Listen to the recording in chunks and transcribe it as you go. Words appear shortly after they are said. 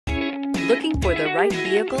Looking for the right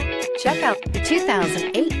vehicle? Check out the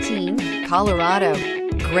 2018 Colorado.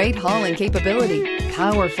 Great hauling capability,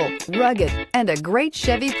 powerful, rugged, and a great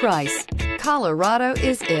Chevy price. Colorado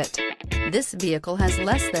is it. This vehicle has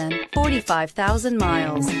less than 45,000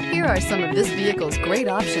 miles. Here are some of this vehicle's great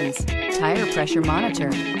options: tire pressure monitor,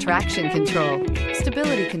 traction control,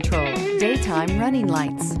 stability control, daytime running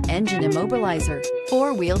lights, engine immobilizer,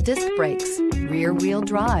 four-wheel disc brakes, rear-wheel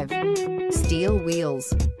drive, steel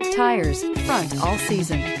wheels, tires front all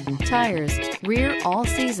season, tires rear all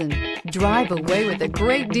season. Drive away with a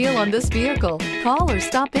great deal on this vehicle. Call or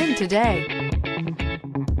stop in today.